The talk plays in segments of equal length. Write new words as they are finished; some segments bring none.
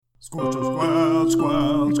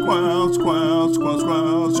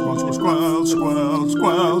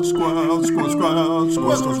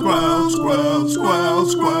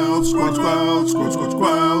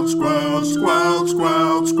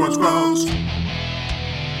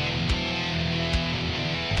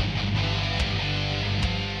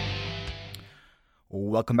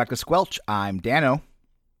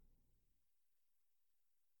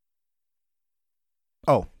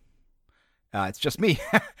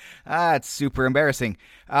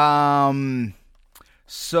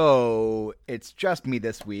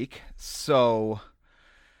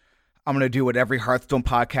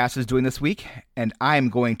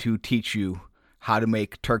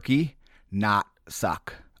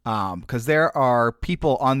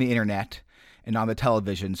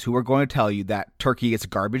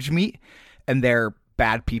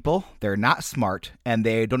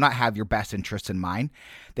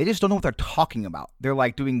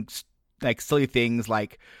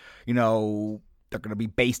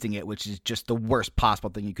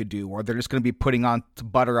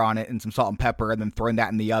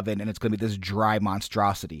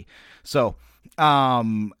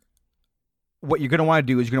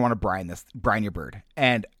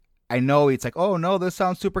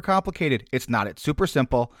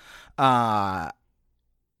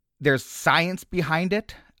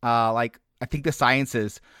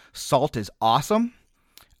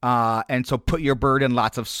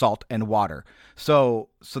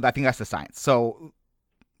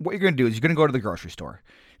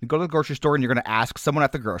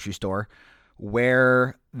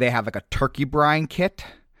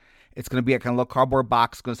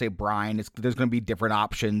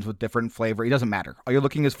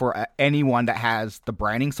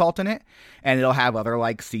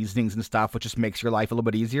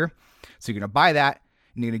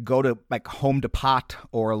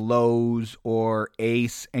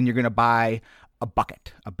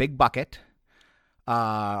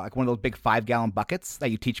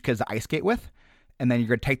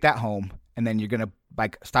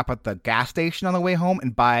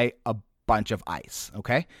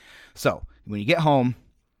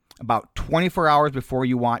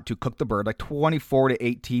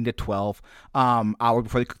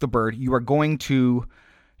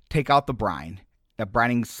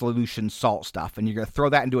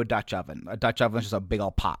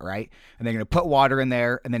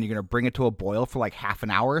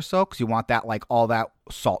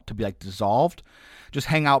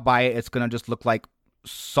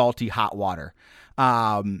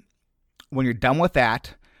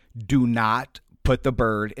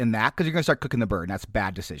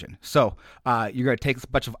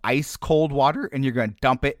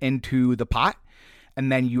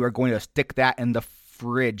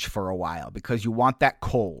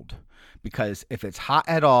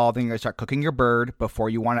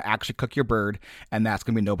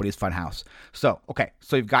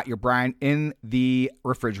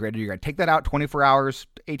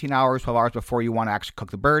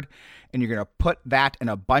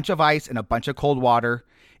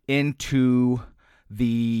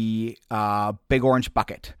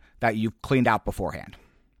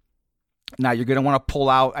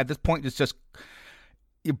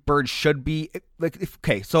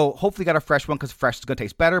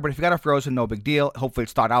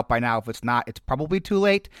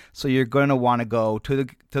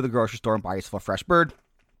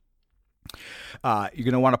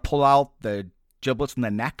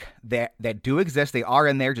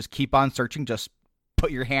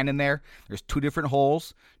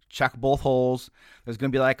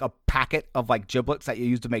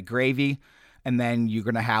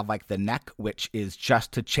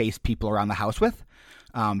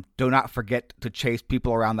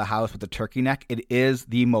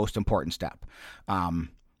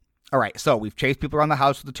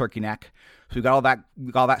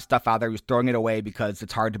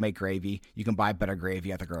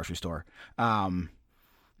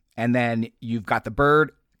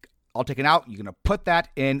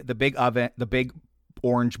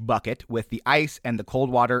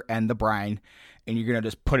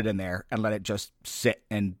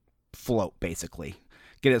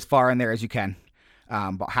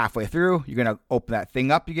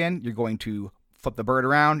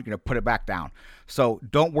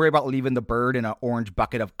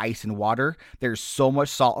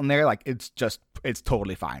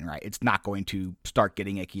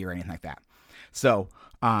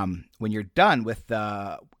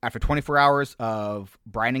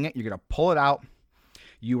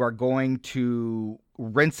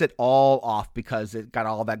rinse it all off because it got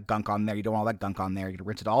all that gunk on there. You don't want all that gunk on there. You're gonna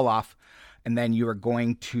rinse it all off, and then you are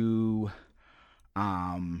going to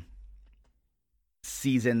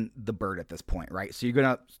season the bird at this point, right? So you're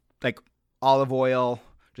gonna like olive oil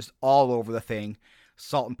just all over the thing,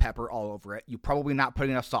 salt and pepper all over it. You're probably not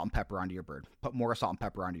putting enough salt and pepper onto your bird. Put more salt and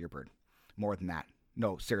pepper onto your bird. More than that.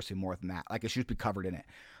 No, seriously, more than that. Like, it should be covered in it.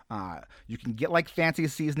 You can get like fancy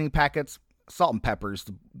seasoning packets. Salt and peppers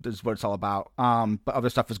is what it's all about. But other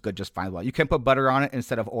stuff is good just fine. Well, you can put butter on it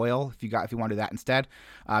instead of oil if you want to do that instead.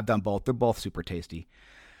 I've done both. They're both super tasty.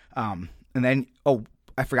 And then,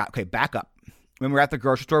 I forgot. Okay, back up. When we're at the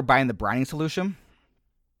grocery store buying the brining solution,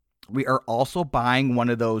 we are also buying one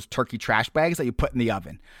of those turkey trash bags that you put in the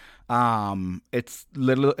oven. It's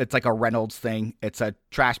like a Reynolds thing. It's a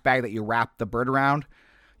trash bag that you wrap the bird around.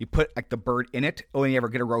 You put like the bird in it. Oh, and you ever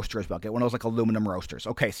get a roaster as well. Get one of those like aluminum roasters.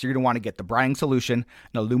 Okay, so you're going to want to get the brining solution,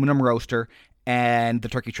 an aluminum roaster, and the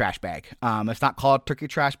turkey trash bag. It's not called turkey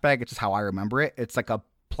trash bag. It's just how I remember it. It's like a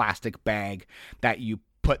plastic bag that you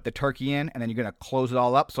put the turkey in, and then you're going to close it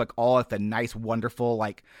all up. So like all of the nice, wonderful,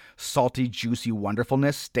 like salty, juicy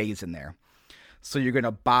wonderfulness stays in there. So you're going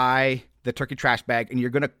to buy the turkey trash bag, and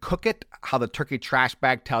you're going to cook it how the turkey trash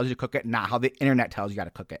bag tells you to cook it, not how the internet tells you how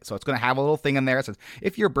to cook it. So it's going to have a little thing in there that says,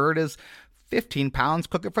 if your bird is 15 pounds,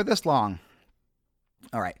 cook it for this long.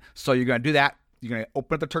 All right. So you're going to do that. You're going to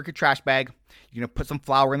open up the turkey trash bag. You're going to put some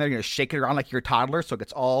flour in there. You're going to shake it around like you're a toddler so it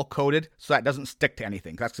gets all coated so that doesn't stick to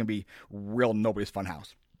anything. That's going to be real nobody's fun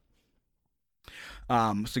house.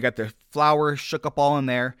 So you got the flour shook up all in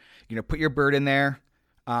there. You're going to put your bird in there.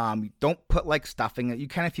 Don't put like stuffing. You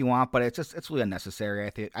can if you want, but it's really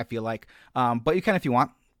unnecessary. I feel like, but you can if you want.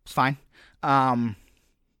 It's fine. And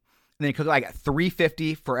then you cook it like at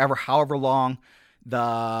 350 forever, however long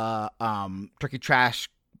the turkey trash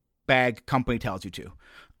bag company tells you to.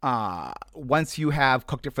 Once you have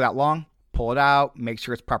cooked it for that long, pull it out. Make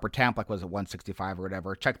sure it's proper temp. Like, was it 165 or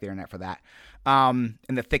whatever? Check the internet for that.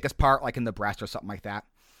 In the thickest part, like in the breast or something like that.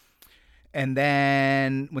 And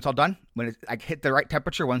then when it's all done, when I hit the right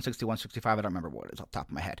temperature, 160, 165, I don't remember what it is off the top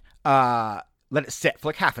of my head. Let it sit for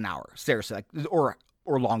like half an hour, seriously, like, or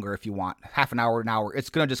longer if you want. Half an hour. It's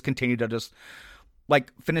gonna just continue to just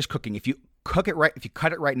like finish cooking. If you cook it right, if you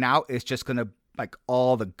cut it right now, it's just gonna like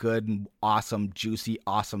all the good and awesome, juicy,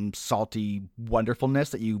 awesome, salty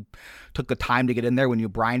wonderfulness that you took the time to get in there when you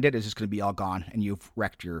brined it is just gonna be all gone, and you've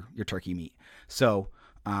wrecked your turkey meat. So,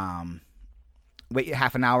 wait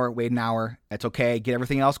half an hour, wait an hour. It's okay. Get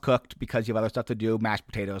everything else cooked because you have other stuff to do, mashed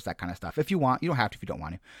potatoes, that kind of stuff. If you want, you don't have to if you don't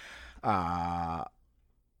want to.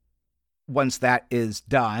 Once that is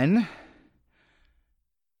done,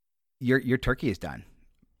 your turkey is done,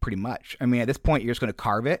 pretty much. I mean, at this point, you're just going to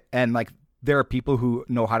carve it. And like, there are people who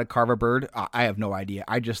know how to carve a bird. I have no idea.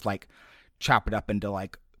 I just like chop it up into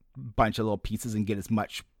like a bunch of little pieces and get as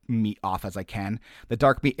much meat off as I can. The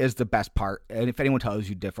dark meat is the best part. And if anyone tells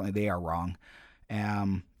you differently, they are wrong.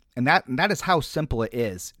 And that is how simple it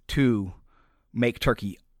is to make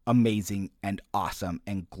turkey amazing and awesome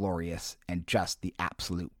and glorious and just the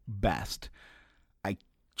absolute best.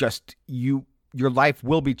 Your life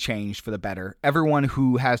will be changed for the better. Everyone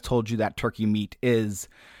who has told you that turkey meat is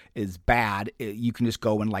bad, you can just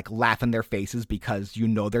go and like laugh in their faces because you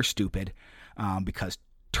know they're stupid, because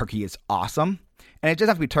turkey is awesome. And it doesn't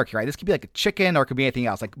have to be turkey, right? This could be like a chicken or it could be anything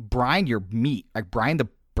else. Like, brine your meat, like brine the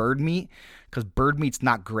bird meat, because bird meat's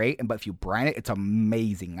not great, but if you brine it, it's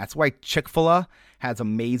amazing. That's why Chick-fil-A has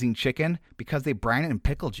amazing chicken, because they brine it in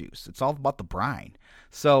pickle juice. It's all about the brine.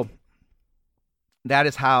 So that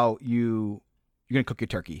is how you're gonna cook your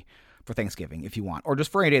turkey for Thanksgiving if you want, or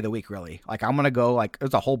just for any day of the week, really. Like, I'm gonna go, like,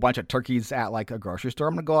 there's a whole bunch of turkeys at like a grocery store.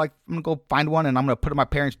 I'm gonna go find one, and I'm gonna put it in my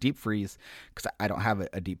parents' deep freeze, because I don't have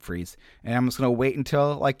a deep freeze, and I'm just gonna wait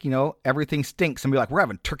until, like, everything stinks and be like, we're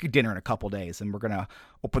having turkey dinner in a couple days, and we're gonna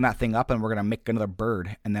open that thing up and we're gonna make another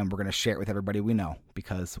bird, and then we're gonna share it with everybody we know,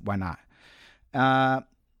 because why not?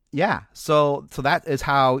 Yeah. So that is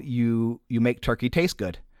how you make turkey taste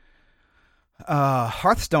good.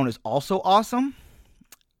 Hearthstone is also awesome.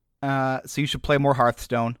 So you should play more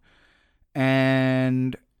Hearthstone,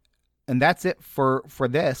 and that's it for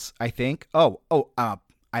this, I think.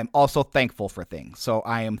 I'm also thankful for things. So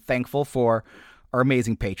I am thankful for our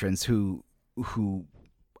amazing patrons who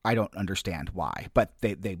I don't understand why, but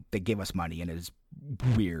they give us money, and it is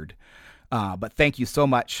weird. But thank you so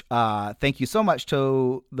much. Thank you so much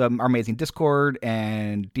to our amazing Discord,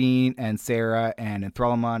 and Dean and Sarah and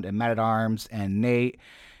Enthrolamund and Matt at Arms and Nate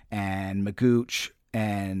and Magooch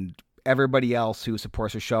and everybody else who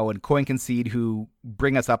supports the show, and Coin Concede, who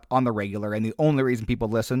bring us up on the regular. And the only reason people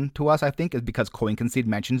listen to us, I think, is because Coin Concede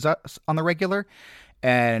mentions us on the regular.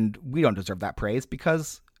 And we don't deserve that praise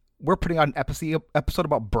because we're putting out an episode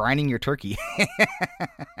about brining your turkey.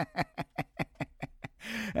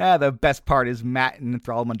 The best part is Matt and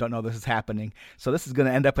Thrallman don't know this is happening. So this is going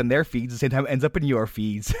to end up in their feeds the same time it ends up in your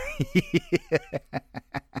feeds.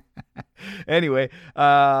 Anyway,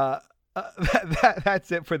 that's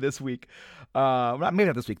it for this week. Maybe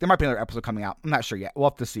not this week. There might be another episode coming out. I'm not sure yet. We'll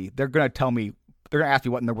have to see. They're going to tell me. They're going to ask me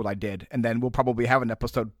what in the world I did. And then we'll probably have an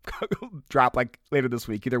episode drop like later this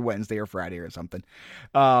week, either Wednesday or Friday or something.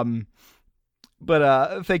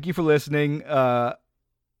 But thank you for listening.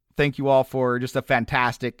 Thank you all for just a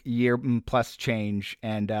fantastic year plus change.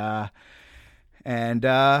 And that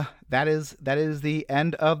is the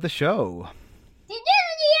end of the show.